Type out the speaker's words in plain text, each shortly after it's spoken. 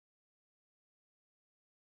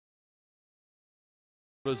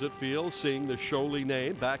How does it feel seeing the Showley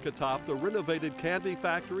name back atop the renovated Candy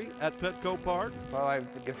Factory at Petco Park? Well, I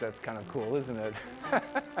guess that's kind of cool, isn't it?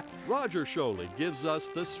 Roger Showley gives us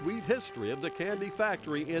the sweet history of the Candy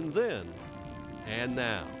Factory in then and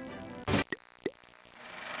now.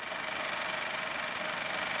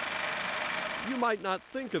 You might not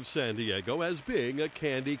think of San Diego as being a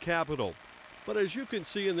candy capital, but as you can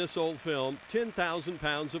see in this old film, 10,000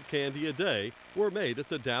 pounds of candy a day were made at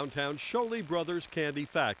the downtown Showley Brothers Candy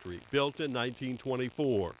Factory, built in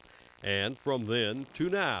 1924. And from then to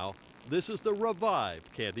now, this is the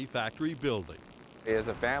revived Candy Factory building. As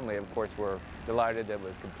a family, of course, we're delighted that it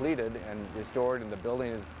was completed and restored, and the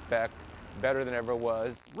building is back better than ever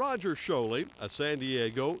was. Roger Showley, a San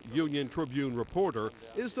Diego Union Tribune reporter,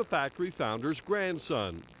 is the factory founder's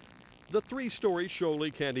grandson. The three-story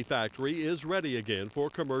Showley Candy Factory is ready again for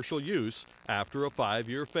commercial use after a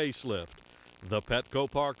 5-year facelift. The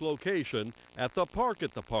Petco Park location at the Park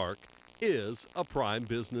is a prime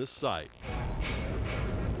business site.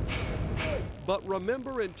 But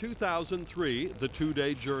remember in 2003, the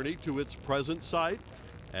 2-day journey to its present site?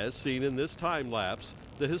 As seen in this time lapse,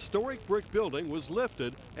 the historic brick building was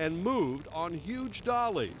lifted and moved on huge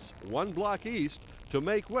dollies, 1 block east, to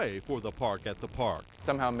make way for the Park at the Park.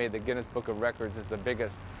 Somehow made the Guinness Book of Records as the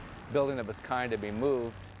biggest building of its kind to be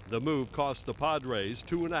moved. The move cost the Padres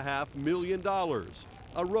 $2.5 million,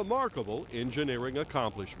 a remarkable engineering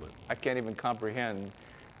accomplishment. I can't even comprehend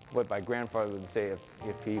what my grandfather would say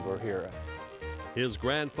if he were here. His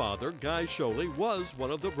grandfather, Guy Showley, was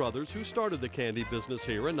one of the brothers who started the candy business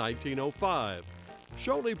here in 1905.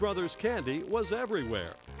 Showley Brothers Candy was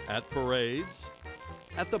everywhere, at parades,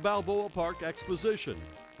 at the Balboa Park Exposition.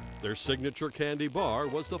 Their signature candy bar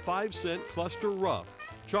was the 5-cent Cluster Rough,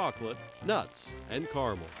 chocolate, nuts, and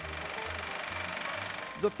caramel.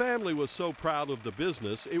 The family was so proud of the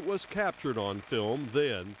business, it was captured on film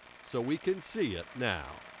then, so we can see it now.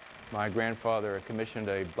 My grandfather commissioned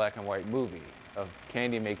a black and white movie of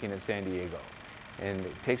candy making in San Diego. And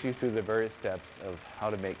it takes you through the various steps of how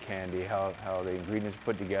to make candy, how the ingredients are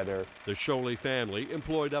put together. The Showley family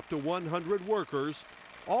employed up to 100 workers,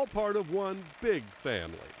 all part of one big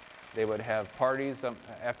family. They would have parties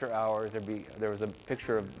after hours. There was a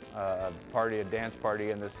picture of a dance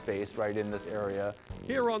party in this space, right in this area.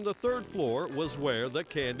 Here on the 3rd floor was where the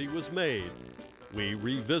candy was made. We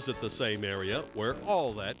revisit the same area where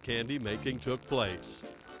all that candy making took place.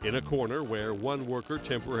 In a corner where one worker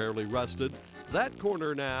temporarily rested, that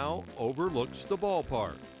corner now overlooks the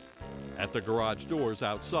ballpark. At the garage doors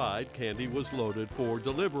outside, candy was loaded for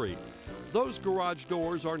delivery. Those garage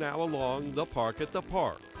doors are now along the Park at the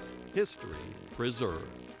Park. History preserved.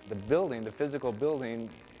 The building, the physical building,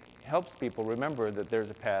 helps people remember that there's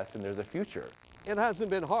a past and there's a future. It hasn't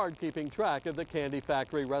been hard keeping track of the Candy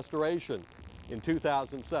Factory restoration. In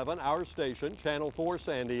 2007, our station, Channel 4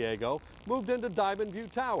 San Diego, moved into Diamond View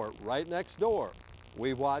Tower right next door.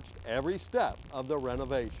 We watched every step of the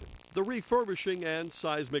renovation. The refurbishing and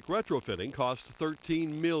seismic retrofitting cost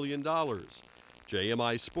 $13 million.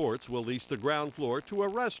 JMI Sports will lease the ground floor to a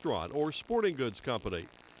restaurant or sporting goods company.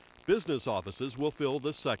 Business offices will fill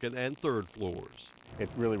the 2nd and 3rd floors. It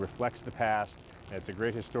really reflects the past. It's a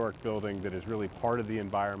great historic building that is really part of the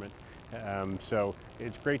environment. So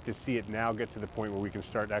it's great to see it now get to the point where we can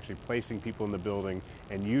start actually placing people in the building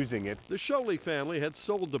and using it. The Showley family had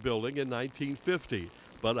sold the building in 1950,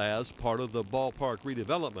 but as part of the ballpark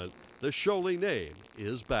redevelopment, the Showley name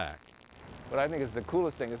is back. What I think is the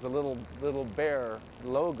coolest thing is the little bear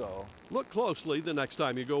logo. Look closely the next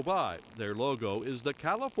time you go by. Their logo is the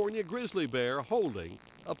California grizzly bear holding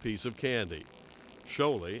a piece of candy.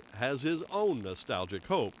 Showley has his own nostalgic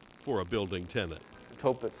hope for a building tenant.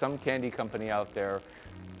 Hope that some candy company out there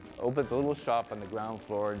opens a little shop on the ground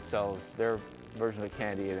floor and sells their version of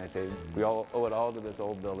candy, and I say we all owe it all to this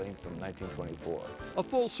old building from 1924. A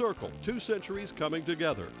full circle, 2 centuries coming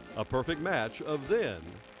together, a perfect match of then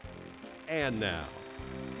and now.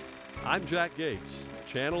 I'm Jack Gates,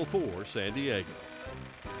 Channel 4 San Diego.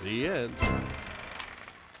 The end.